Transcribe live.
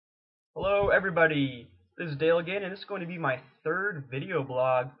Hello everybody, this is Dale again, and this is going to be my third video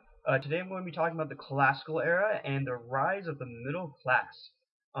blog. Today I'm going to be talking about the classical era and the rise of the middle class.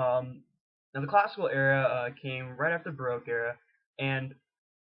 Now the classical era came right after the Baroque era, and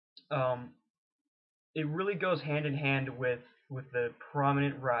um, it really goes hand in hand with the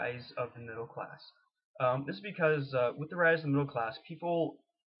prominent rise of the middle class. This is because with the rise of the middle class, people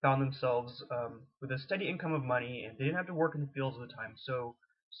found themselves with a steady income of money, and they didn't have to work in the fields all the time. So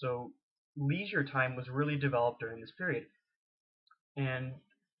leisure time was really developed during this period. And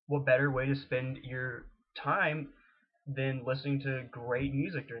what better way to spend your time than listening to great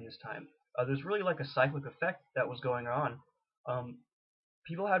music during this time? There's really like a cyclic effect that was going on. Um,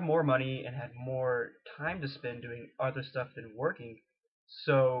 People had more money and had more time to spend doing other stuff than working.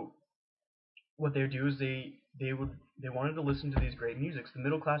 So what they would do is they wanted to listen to these great musics. The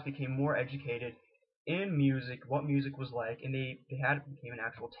middle class became more educated in music, what music was like, and they had became an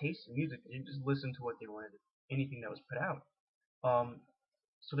actual taste in music. They didn't just listen to what they wanted, anything that was put out.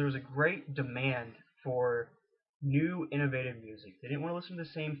 So there was a great demand for new innovative music. They didn't want to listen to the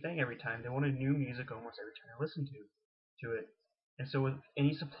same thing every time. They wanted new music almost every time they listened to it. And so with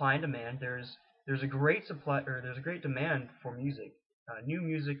any supply and demand, there's a great supply or there's a great demand for music, new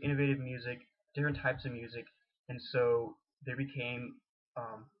music, innovative music, different types of music, and so there became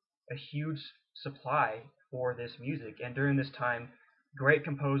a huge supply for this music. And during this time, great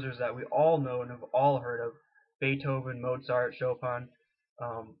composers that we all know and have all heard of, Beethoven, Mozart, Chopin,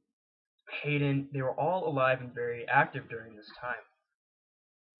 um, Haydn, they were all alive and very active during this time.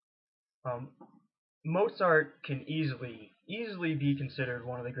 Um, Mozart can easily be considered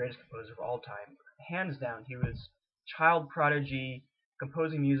one of the greatest composers of all time, hands down. He was child prodigy,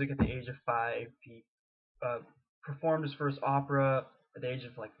 composing music at the age of 5. He uh, performed his first opera at the age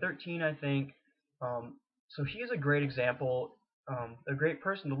of like 13, I think. So he is a great example, a great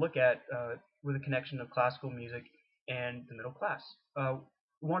person to look at with a connection of classical music and the middle class.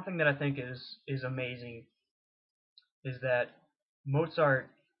 One thing that I think is amazing is that Mozart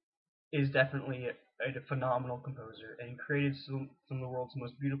is definitely a phenomenal composer and created some of the world's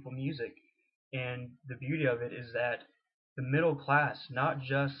most beautiful music. And the beauty of it is that the middle class, not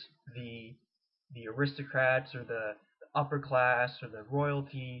just the the aristocrats or the upper class or the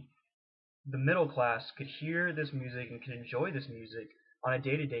royalty, the middle class could hear this music and could enjoy this music on a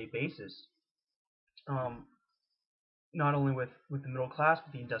day-to-day basis. Um, Not only with the middle class,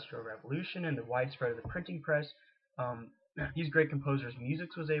 but the Industrial Revolution and the widespread of the printing press. Um, these great composers'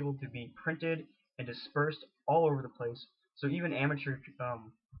 music was able to be printed and dispersed all over the place. So even amateur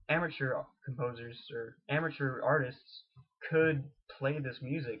composers or amateur artists could play this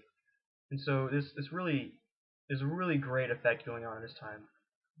music, and so this really is a really great effect going on at this time.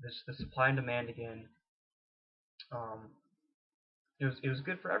 This the supply and demand again. Um, it was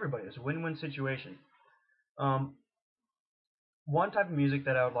good for everybody. It was a win-win situation. Um, One type of music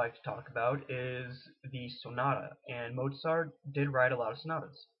that I would like to talk about is the sonata, and Mozart did write a lot of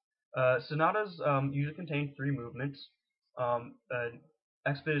sonatas. Sonatas usually contain three movements: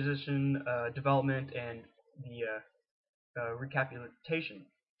 exposition, development, and the recapitulation.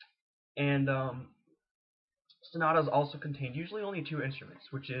 And sonatas also contain usually only two instruments,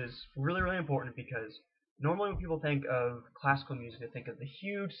 which is really important because normally when people think of classical music, they think of the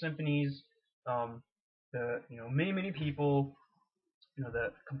huge symphonies, the many people,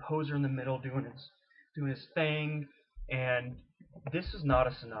 the composer in the middle doing his thing, and this is not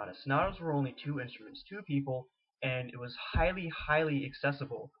a sonata. Sonatas were only two instruments, two people, and it was highly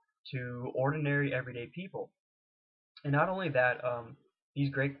accessible to ordinary everyday people. And not only that, these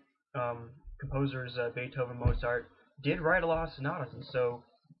great composers, Beethoven, Mozart, did write a lot of sonatas, and so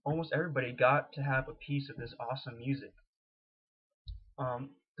almost everybody got to have a piece of this awesome music.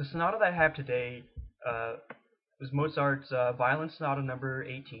 The sonata that I have today was Mozart's Violin Sonata Number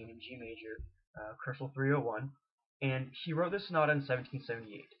 18 in G major, Crucial 301, and he wrote this sonata in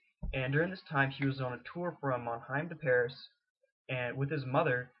 1778. And during this time, he was on a tour from Mannheim to Paris, and with his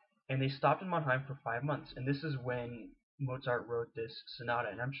mother, and they stopped in Mannheim for 5 months. And this is when Mozart wrote this sonata,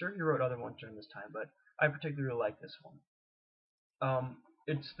 and I'm sure he wrote other ones during this time, but I particularly like this one.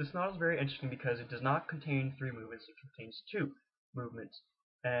 The sonata is very interesting because it does not contain three movements; it contains two movements,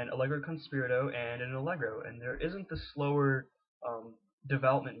 an allegro con spirito and an allegro, and there isn't the slower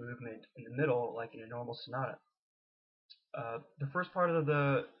development movement in the middle like in a normal sonata. The first part of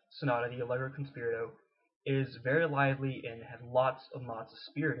the sonata, the allegro con spirito, is very lively and has lots of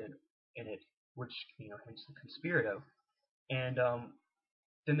spirit in it, which hence the conspirito. And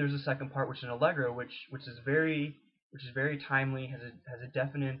then there's a second part, which is an allegro, which is very timely, has a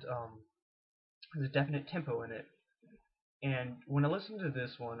definite tempo in it, And when I listened to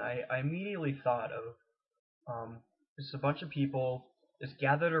this one, I immediately thought of just a bunch of people just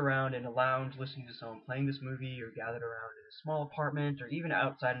gathered around in a lounge listening to someone playing this movie, or gathered around in a small apartment, or even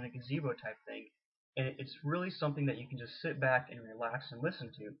outside in a gazebo type thing. And it's really something that you can just sit back and relax and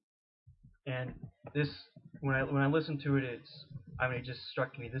listen to. And this, when I listened to it, it just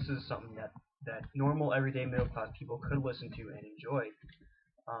struck me. This is something that normal, everyday, middle class people could listen to and enjoy.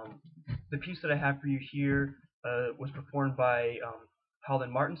 Um, the piece that I have for you here was performed by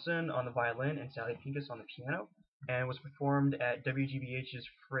Holden Martinson on the violin and Sally Pincus on the piano, and was performed at WGBH's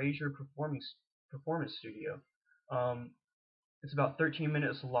Fraser Performance Studio. Um, it's about 13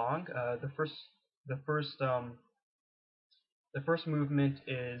 minutes long. The first the first movement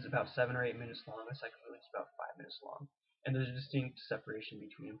is about 7 or 8 minutes long. The second movement is about 5 minutes long, and there's a distinct separation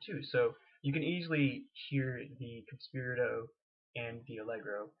between them too. So you can easily hear the conspirato and the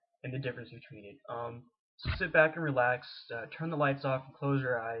allegro and the difference between it. So sit back and relax, turn the lights off, and close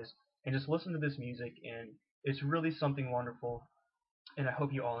your eyes, and just listen to this music. And it's really something wonderful. And I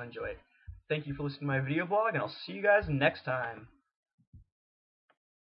hope you all enjoy it. Thank you for listening to my video blog, and I'll see you guys next time.